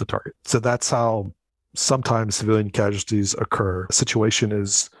missile off the target. So that's how sometimes civilian casualties occur. A situation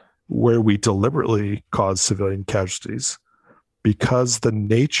is where we deliberately cause civilian casualties because the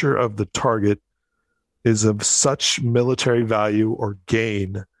nature of the target is of such military value or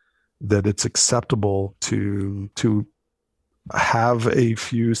gain that it's acceptable to have a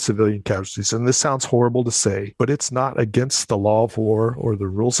few civilian casualties. And this sounds horrible to say, but it's not against the law of war or the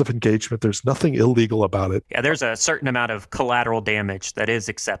rules of engagement. There's nothing illegal about it. Yeah, there's a certain amount of collateral damage that is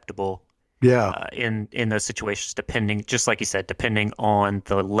acceptable. Yeah. In those situations, depending, just like you said, depending on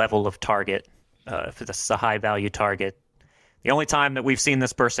the level of target. If this is a high value target, the only time that we've seen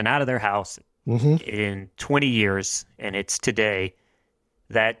this person out of their house in 20 years, and it's today,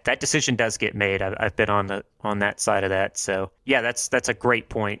 that decision does get made. I've been on that side of that. So yeah, that's a great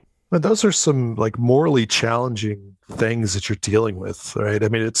point. But those are some like morally challenging things that you're dealing with, right?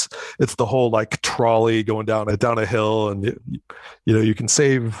 It's the whole like trolley going down a hill, and you can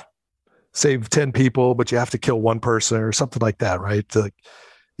save 10 people, but you have to kill one person or something like that, right? Like,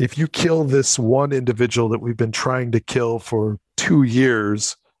 if you kill this one individual that we've been trying to kill for 2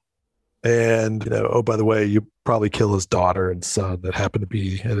 years, and, oh, by the way, you probably kill his daughter and son that happen to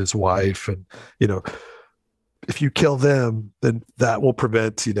be, and his wife. And, if you kill them, then that will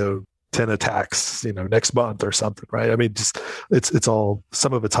prevent, 10 attacks, next month or something, right? It's all,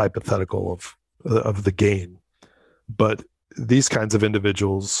 some of it's hypothetical of the gain. But these kinds of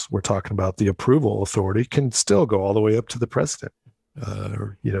individuals, we're talking about the approval authority, can still go all the way up to the president,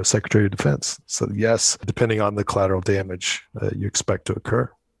 or, Secretary of Defense. So yes, depending on the collateral damage you expect to occur.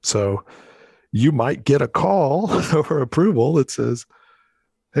 So you might get a call or approval that says,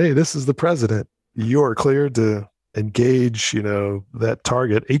 hey, this is the president. You are cleared to engage, that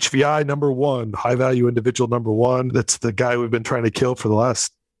target. HVI number 1, high value individual number 1. That's the guy we've been trying to kill for the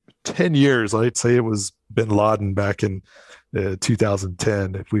last 10 years. I'd say it was bin Laden back in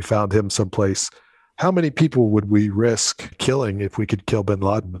 2010. If we found him someplace, how many people would we risk killing if we could kill bin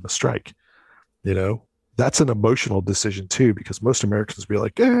Laden in a strike? That's an emotional decision too, because most Americans would be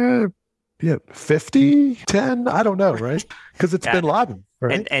like, 50, 10, I don't know, right? Because it's bin Laden,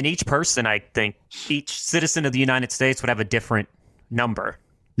 right? And each person, I think, each citizen of the United States would have a different number.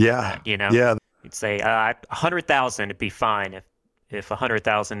 Yeah. Yeah. You'd say 100,000 would be fine if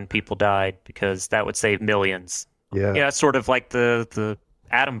 100,000 people died, because that would save millions. Yeah. Yeah, it's sort of like the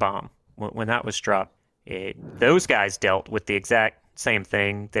atom bomb, when that was dropped, those guys dealt with the exact same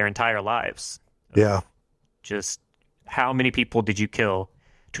thing their entire lives. Yeah. Just how many people did you kill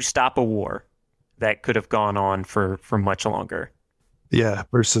to stop a war that could have gone on for much longer? Yeah,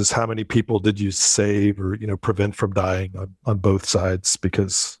 versus how many people did you save or, prevent from dying on both sides,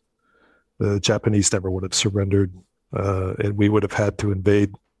 because the Japanese never would have surrendered, and we would have had to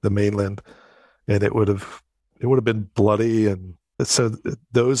invade the mainland, and it would have been bloody. And so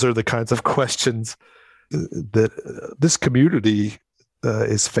those are the kinds of questions that this community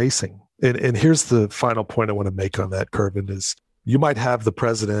is facing. And here's the final point I want to make on that, Kervin, is you might have the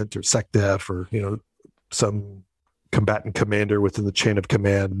president or SecDef or, some combatant commander within the chain of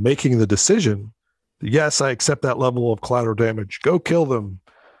command making the decision, yes, I accept that level of collateral damage, go kill them.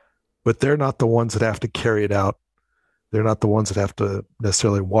 But they're not the ones that have to carry it out. They're not the ones that have to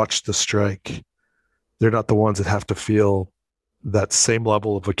necessarily watch the strike. They're not the ones that have to feel that same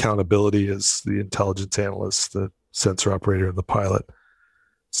level of accountability as the intelligence analyst, the sensor operator, and the pilot.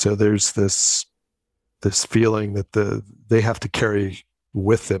 So there's this feeling that they have to carry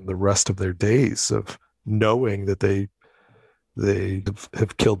with them the rest of their days of knowing that they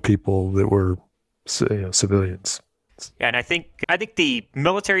have killed people that were civilians. Yeah, and I think the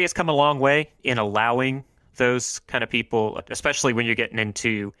military has come a long way in allowing those kind of people, especially when you're getting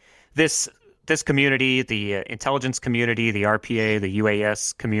into this community, the intelligence community, the RPA, the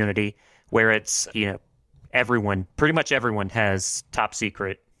UAS community, where it's, pretty much everyone has top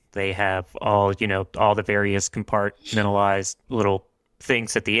secret. They have all the various compartmentalized little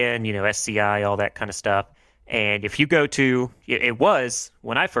things at the end, SCI, all that kind of stuff. And if you go to, it was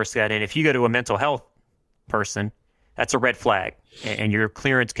when I first got in, if you go to a mental health person, that's a red flag, and your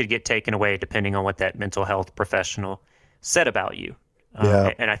clearance could get taken away depending on what that mental health professional said about you.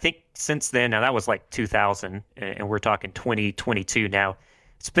 Yeah. And I think since then, now that was like 2000, and we're talking 2022 now,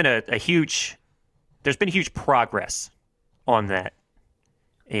 it's been there's been huge progress on that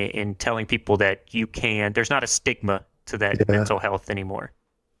in telling people that there's not a stigma to that mental health anymore.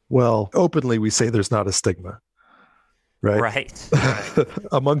 Well, openly we say there's not a stigma, right? Right.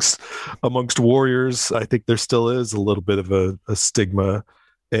 amongst warriors, I think there still is a little bit of a stigma,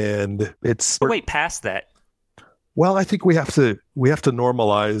 and it's wait past that. Well, I think we have to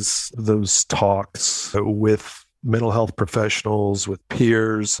normalize those talks with mental health professionals, with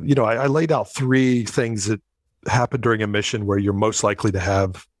peers. I laid out 3 things that happen during a mission where you're most likely to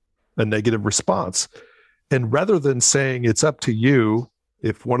have a negative response. And rather than saying it's up to you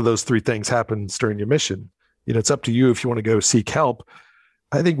if one of those 3 things happens during your mission, it's up to you if you want to go seek help.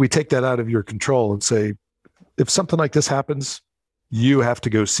 I think we take that out of your control and say, if something like this happens, you have to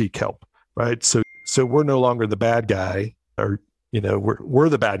go seek help, right? So we're no longer the bad guy, or we're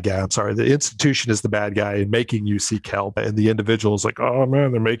the bad guy. I'm sorry. The institution is the bad guy in making you seek help, and the individual is like, oh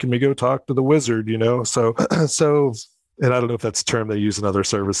man, they're making me go talk to the wizard. So, and I don't know if that's a term they use in other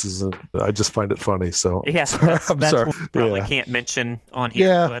services, and I just find it funny. So yes, I'm sorry. Probably can't mention on here.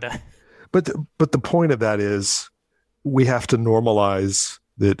 Yeah, but the point of that is we have to normalize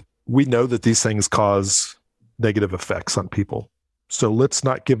that. We know that these things cause negative effects on people, so let's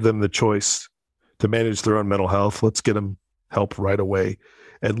not give them the choice to manage their own mental health. Let's get them help right away.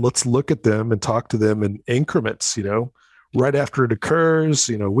 And let's look at them and talk to them in increments, right after it occurs,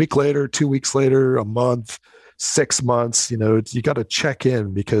 a week later, 2 weeks later, a month, 6 months, you got to check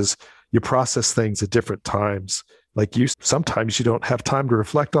in, because you process things at different times. Like sometimes you don't have time to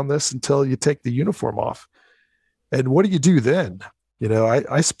reflect on this until you take the uniform off. And what do you do then?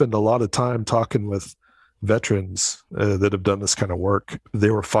 I spend a lot of time talking with veterans that have done this kind of work.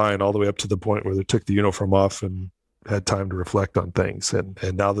 They were fine all the way up to the point where they took the uniform off and had time to reflect on things. And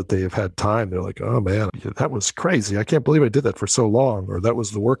now that they have had time, they're like, oh man, that was crazy. I can't believe I did that for so long, or that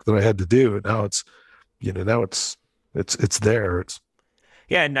was the work that I had to do. And now it's there.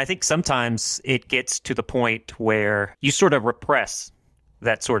 Yeah. And I think sometimes it gets to the point where you sort of repress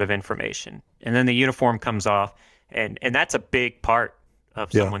that sort of information, and then the uniform comes off, and that's a big part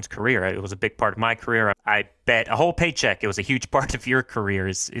of someone's career. It was a big part of my career. I bet a whole paycheck, it was a huge part of your career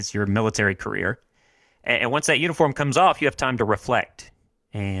is your military career. And once that uniform comes off, you have time to reflect.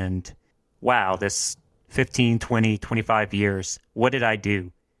 And wow, this 15, 20, 25 years, what did I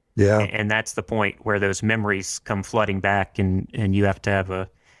do? Yeah. And that's the point where those memories come flooding back, and you have to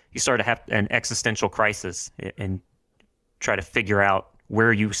start to have an existential crisis and try to figure out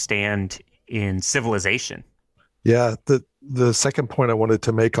where you stand in civilization. Yeah. The second point I wanted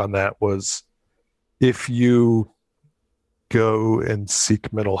to make on that was, if you go and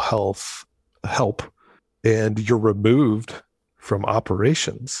seek mental health help and you're removed from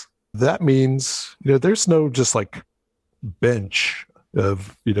operations, that means, there's no just like bench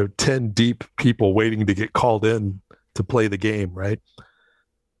of, 10 deep people waiting to get called in to play the game, right?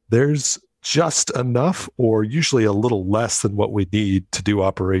 There's just enough, or usually a little less than what we need to do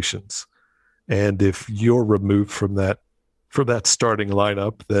operations. And if you're removed from that starting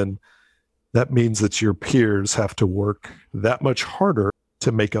lineup, then that means that your peers have to work that much harder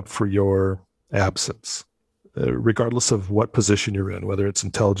to make up for your absence, regardless of what position you're in, whether it's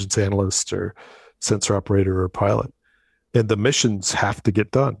intelligence analyst or sensor operator or pilot. And the missions have to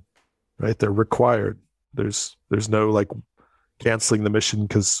get done, right? They're required. There's no like canceling the mission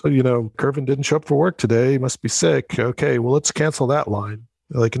because, Kervin didn't show up for work today. He must be sick. Okay, well, let's cancel that line.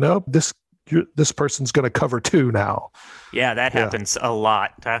 Like, no, this person's going to cover 2 now. Yeah, that happens a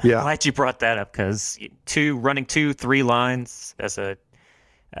lot. I'm glad you brought that up, because running 2-3 lines as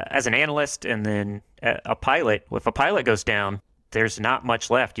an analyst, and then a pilot. If a pilot goes down, there's not much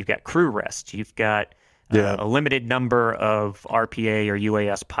left. You've got crew rest. You've got a limited number of RPA or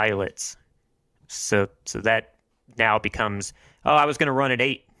UAS pilots. So that now becomes, I was going to run an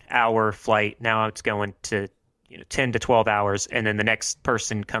 8-hour flight. Now it's going to 10 to 12 hours, and then the next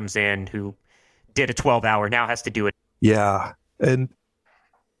person comes in who did a 12-hour now has to do it. Yeah, and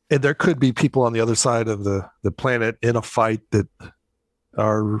there could be people on the other side of the planet in a fight that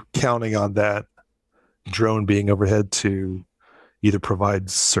are counting on that drone being overhead to either provide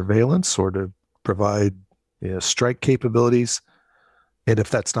surveillance or to provide strike capabilities. And if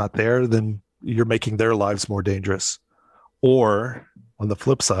that's not there, then you're making their lives more dangerous. Or on the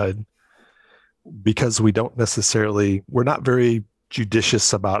flip side, because we're not very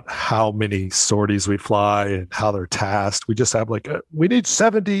judicious about how many sorties we fly and how they're tasked. We just have we need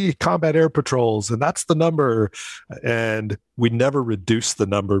 70 combat air patrols, and that's the number. And we never reduce the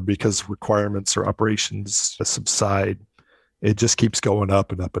number because requirements or operations subside. It just keeps going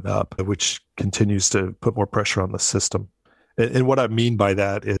up and up and up, which continues to put more pressure on the system. And what I mean by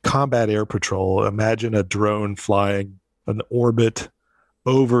that is combat air patrol. Imagine a drone flying an orbit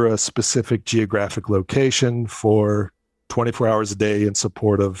over a specific geographic location for 24 hours a day in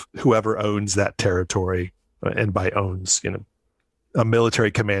support of whoever owns that territory, and by owns, a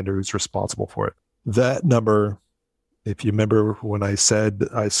military commander who's responsible for it. That number, if you remember when I said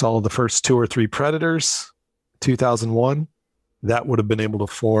I saw the first 2 or 3 Predators, 2001, that would have been able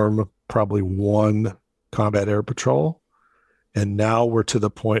to form probably 1 combat air patrol. And now we're to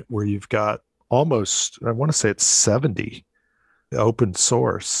the point where you've got almost, I want to say it's 70 open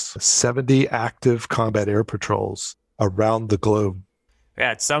source, 70 active combat air patrols around the globe.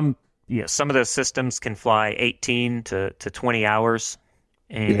 Yeah, some of those systems can fly 18 to 20 hours,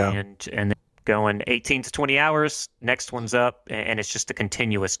 and then going 18 to 20 hours, next one's up, and it's just a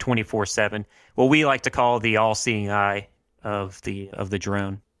continuous 24/7. What we like to call the all-seeing eye of the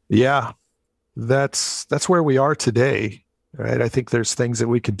drone. Yeah, that's where we are today, right? I think there's things that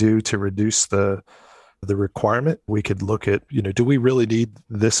we could do to reduce the requirement. We could look at, do we really need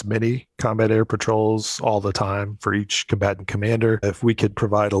this many combat air patrols all the time for each combatant commander? If we could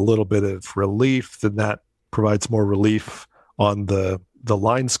provide a little bit of relief, then that provides more relief on the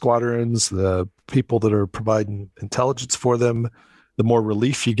line squadrons, the people that are providing intelligence for them. The more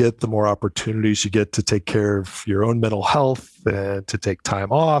relief you get, the more opportunities you get to take care of your own mental health and to take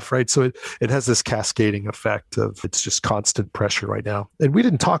time off, right? So it has this cascading effect of, it's just constant pressure right now. And we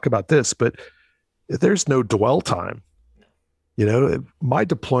didn't talk about this, but there's no dwell time. My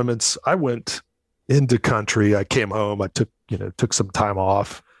deployments, I went into country, I came home, I took some time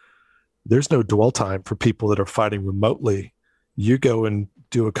off. There's no dwell time for people that are fighting remotely. You go and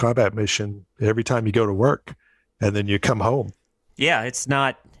do a combat mission every time you go to work, and then you come home. Yeah, it's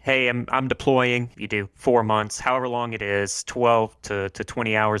not, hey, I'm deploying. You do 4 months, however long it is, 12 to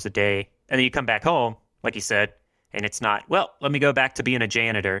 20 hours a day. And then you come back home, like you said, and it's not, well, let me go back to being a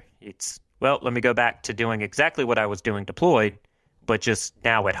janitor. It's, well, let me go back to doing exactly what I was doing deployed, but just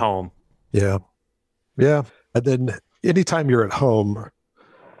now at home. Yeah. Yeah. And then anytime you're at home,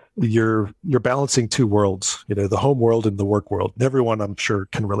 you're balancing 2 worlds, the home world and the work world. And everyone, I'm sure,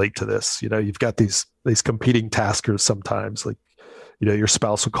 can relate to this. You've got these competing taskers sometimes, like, your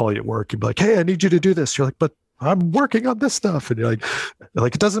spouse will call you at work and be like, hey, I need you to do this. You're like, but I'm working on this stuff. And you're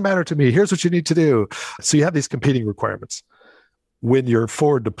like, it doesn't matter to me. Here's what you need to do. So you have these competing requirements. When you're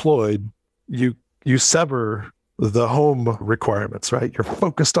forward deployed, you sever the home requirements, right? You're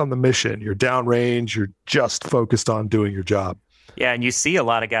focused on the mission. You're downrange. You're just focused on doing your job. Yeah, and you see a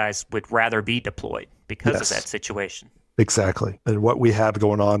lot of guys would rather be deployed because of that situation. Exactly. And what we have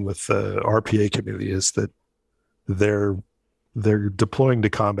going on with the RPA community is that they're deploying to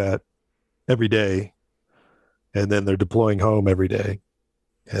combat every day, and then they're deploying home every day.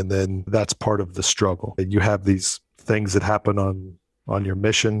 And then that's part of the struggle. And you have these things that happen on on your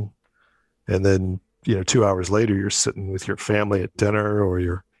mission. And then, 2 hours later, you're sitting with your family at dinner, or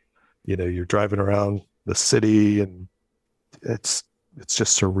you're driving around the city, and it's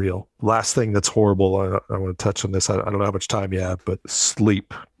just surreal. Last thing that's horrible, I want to touch on this. I don't know how much time you have, but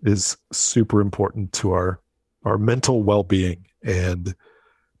sleep is super important to our mental well-being, and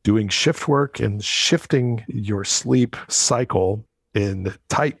doing shift work and shifting your sleep cycle in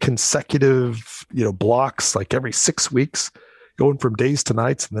tight consecutive, blocks, like every 6 weeks, going from days to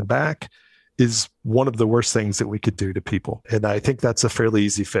nights and then back, is one of the worst things that we could do to people. And I think that's a fairly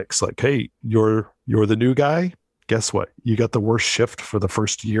easy fix. Like, hey, you're the new guy. Guess what? You got the worst shift for the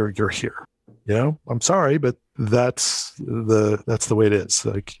first year you're here. I'm sorry, but that's the way it is.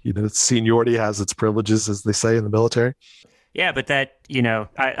 Like, seniority has its privileges, as they say in the military. Yeah, but that,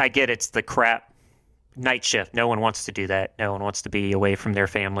 I get it's the crap night shift. No one wants to do that. No one wants to be away from their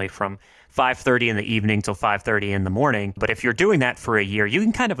family from 5:30 in the evening till 5:30 in the morning. But if you're doing that for a year, you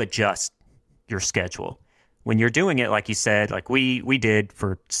can kind of adjust your schedule. When you're doing it, like you said, like we did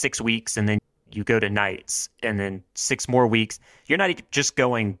for 6 weeks, and then you go to nights, and then 6 more weeks, you're not just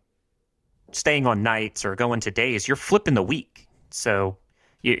staying on nights or going to days, you're flipping the week. So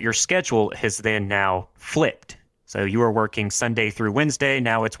your schedule has then now flipped. So you were working Sunday through Wednesday,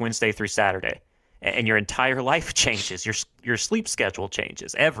 now it's Wednesday through Saturday. And your entire life changes. Your sleep schedule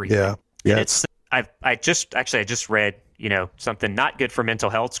changes, everything. Yeah. I just read, something not good for mental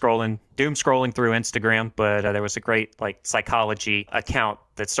health, doom scrolling through Instagram, but there was a great psychology account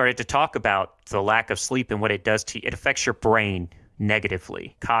that started to talk about the lack of sleep and what it does to you. It affects your brain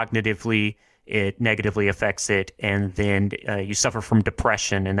negatively, cognitively. It negatively affects it, and then you suffer from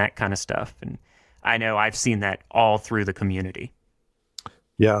depression and that kind of stuff. And I know I've seen that all through the community.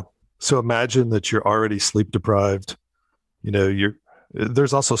 Yeah. So imagine that you're already sleep deprived.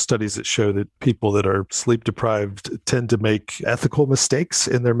 There's also studies that show that people that are sleep deprived tend to make ethical mistakes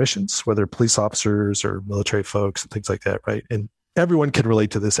in their missions, whether police officers or military folks and things like that, right? And everyone can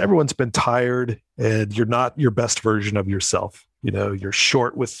relate to this. Everyone's been tired, and you're not your best version of yourself. You're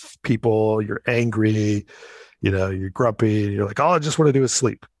short with people, you're angry, you're grumpy, you're like, all I just want to do is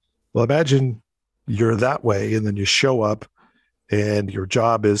sleep. Well, imagine you're that way, and then you show up, and your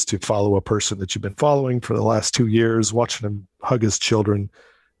job is to follow a person that you've been following for the last 2 years, watching him hug his children.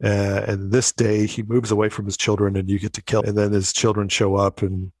 And this day he moves away from his children, and you get to kill. And then his children show up,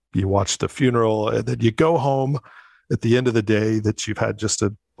 and you watch the funeral, and then you go home at the end of the day that you've had just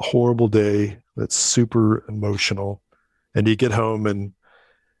a horrible day that's super emotional. And you get home,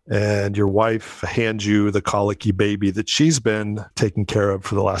 and your wife hands you the colicky baby that she's been taking care of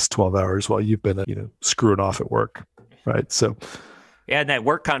for the last 12 hours while you've been, screwing off at work. Right. So, yeah, and that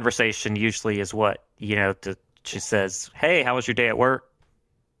work conversation usually is what, she says, hey, how was your day at work?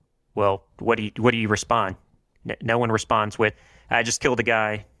 Well, what do you respond? No one responds with, I just killed a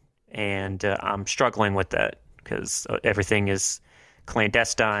guy, and I'm struggling with that because everything is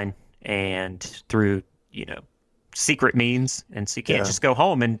clandestine and through, secret means. And so you can't just go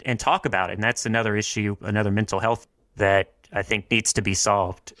home and talk about it. And that's another issue, another mental health that I think needs to be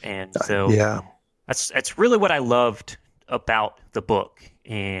solved. And so that's really what I loved about the book.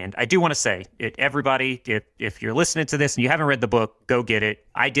 And I do want to say, everybody, if you're listening to this and you haven't read the book, go get it.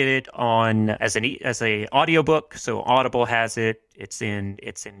 I did it as a audiobook, so Audible has it. It's in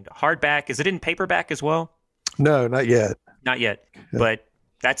hardback. Is it in paperback as well? No, not yet. Not yet. Yeah. But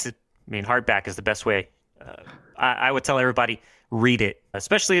that's it. I mean, hardback is the best way. I would tell everybody, read it,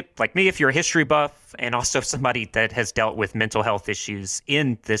 especially like me, if you're a history buff and also somebody that has dealt with mental health issues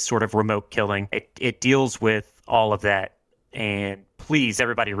in this sort of remote killing. It deals with all of that. And please,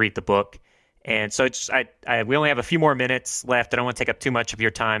 everybody, read the book. And so we only have a few more minutes left. I don't want to take up too much of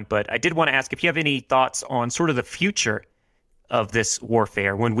your time, but I did want to ask if you have any thoughts on sort of the future of this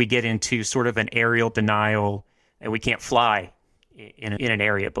warfare when we get into sort of an aerial denial and we can't fly in an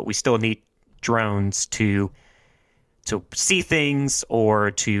area, but we still need drones to see things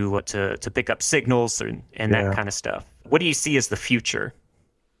or to pick up signals and that kind of stuff. What do you see as the future?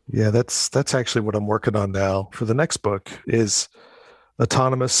 Yeah, that's actually what I'm working on now for the next book is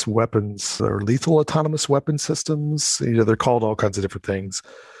autonomous weapons or lethal autonomous weapon systems. They're called all kinds of different things,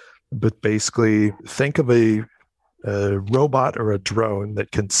 but basically think of a robot or a drone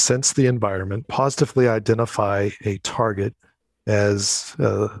that can sense the environment, positively identify a target as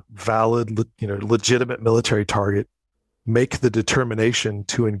a valid, legitimate military target, make the determination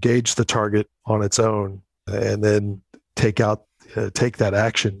to engage the target on its own, and then take that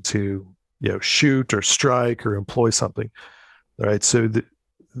action to shoot or strike or employ something. All right, so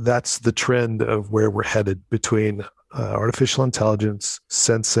that's the trend of where we're headed between artificial intelligence,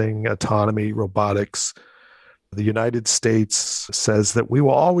 sensing, autonomy, robotics. The United States says that we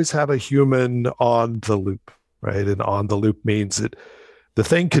will always have a human on the loop, right? And on the loop means that the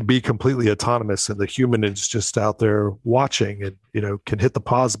thing could be completely autonomous and the human is just out there watching and, can hit the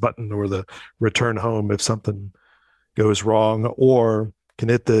pause button or the return home if something goes wrong, or can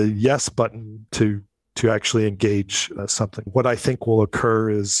hit the yes button to actually engage something. What I think will occur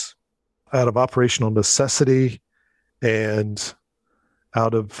is, out of operational necessity and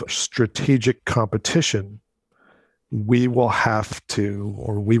out of strategic competition, we will have to,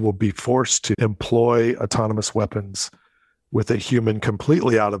 or we will be forced to employ autonomous weapons with a human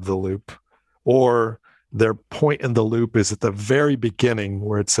completely out of the loop, or their point in the loop is at the very beginning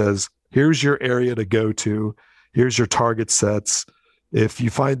where it says, here's your area to go to, here's your target sets. If you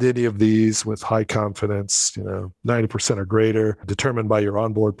find any of these with high confidence, 90% or greater, determined by your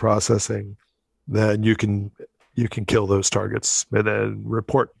onboard processing, then you can kill those targets and then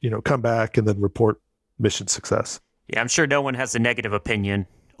report, come back and then report mission success. Yeah, I'm sure no one has a negative opinion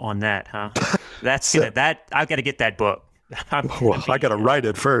on that, huh? I've got to get that book. I got to write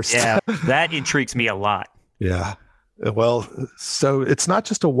it first. Yeah, that intrigues me a lot. Yeah. Well, so it's not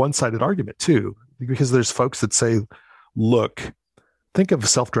just a one-sided argument too, because there's folks that say, look, think of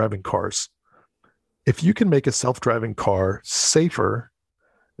self-driving cars. If you can make a self-driving car safer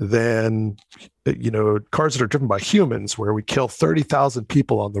than, cars that are driven by humans, where we kill 30,000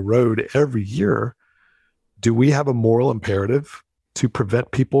 people on the road every year, do we have a moral imperative to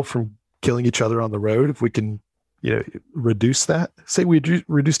prevent people from killing each other on the road? If we can, reduce that, say we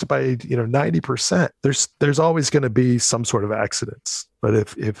reduced it by, 90%, there's always going to be some sort of accidents. But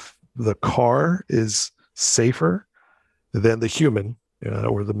if the car is safer than the human,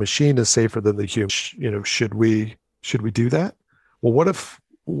 or the machine is safer than the human, should we do that? Well, what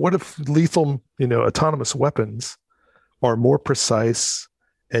if lethal, autonomous weapons are more precise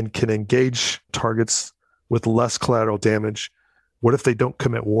and can engage targets with less collateral damage? What if they don't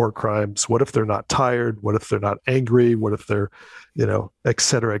commit war crimes? What if they're not tired? What if they're not angry? What if they're, et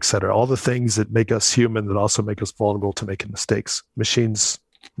cetera, et cetera? All the things that make us human that also make us vulnerable to making mistakes. Machines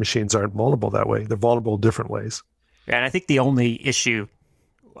aren't vulnerable that way. They're vulnerable in different ways. Yeah, and I think the only issue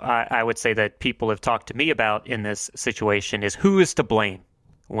I would say that people have talked to me about in this situation is who is to blame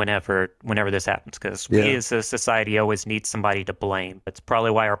whenever this happens, because we as a society always need somebody to blame. That's probably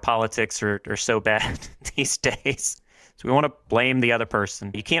why our politics are so bad these days. So we want to blame the other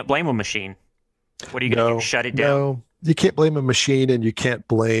person. You can't blame a machine. What are you going to do? Shut it down? No, you can't blame a machine, and you can't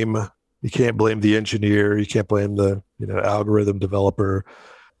blame the engineer. You can't blame the algorithm developer.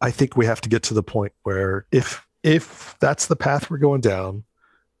 I think we have to get to the point where if that's the path we're going down,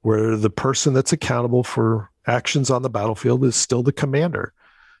 where the person that's accountable for actions on the battlefield is still the commander,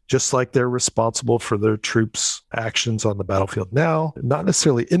 just like they're responsible for their troops' actions on the battlefield now, not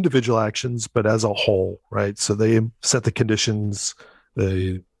necessarily individual actions, but as a whole, right? So they set the conditions,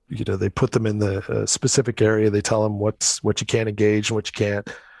 they put them in the specific area, they tell them what you can engage and what you can't.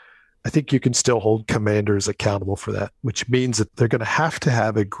 I think you can still hold commanders accountable for that, which means that they're going to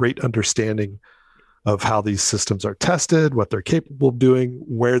have a great understanding of how these systems are tested, what they're capable of doing,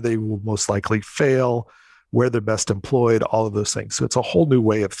 where they will most likely fail, where they're best employed, all of those things. So it's a whole new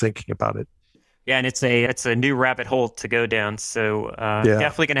way of thinking about it. Yeah, and it's a new rabbit hole to go down. So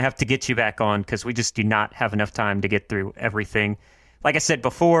definitely going to have to get you back on, because we just do not have enough time to get through everything. Like I said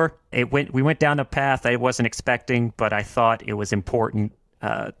before, we went down a path I wasn't expecting, but I thought it was important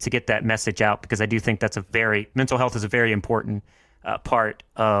to get that message out, because I do think mental health is a very important part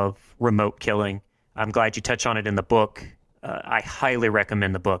of remote killing. I'm glad you touch on it in the book. I highly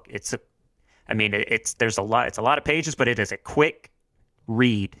recommend the book. It's a lot of pages, but it is a quick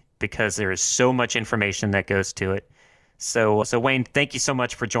read because there is so much information that goes to it. So Wayne, thank you so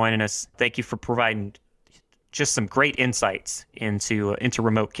much for joining us. Thank you for providing just some great insights into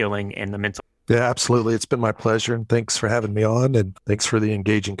remote killing and the mental. Yeah, absolutely. It's been my pleasure, and thanks for having me on, and thanks for the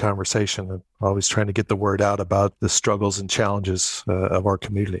engaging conversation. I'm always trying to get the word out about the struggles and challenges of our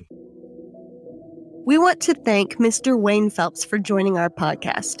community. We want to thank Mr. Wayne Phelps for joining our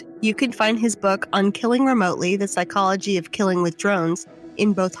podcast. You can find his book on killing remotely, The Psychology of Killing with Drones,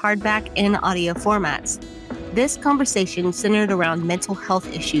 in both hardback and audio formats. This conversation centered around mental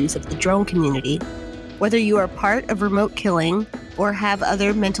health issues of the drone community. Whether you are part of remote killing or have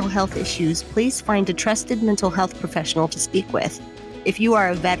other mental health issues, please find a trusted mental health professional to speak with. If you are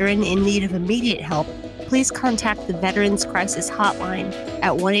a veteran in need of immediate help, please contact the Veterans Crisis Hotline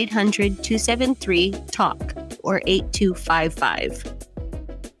at 1-800-273-TALK or 8255.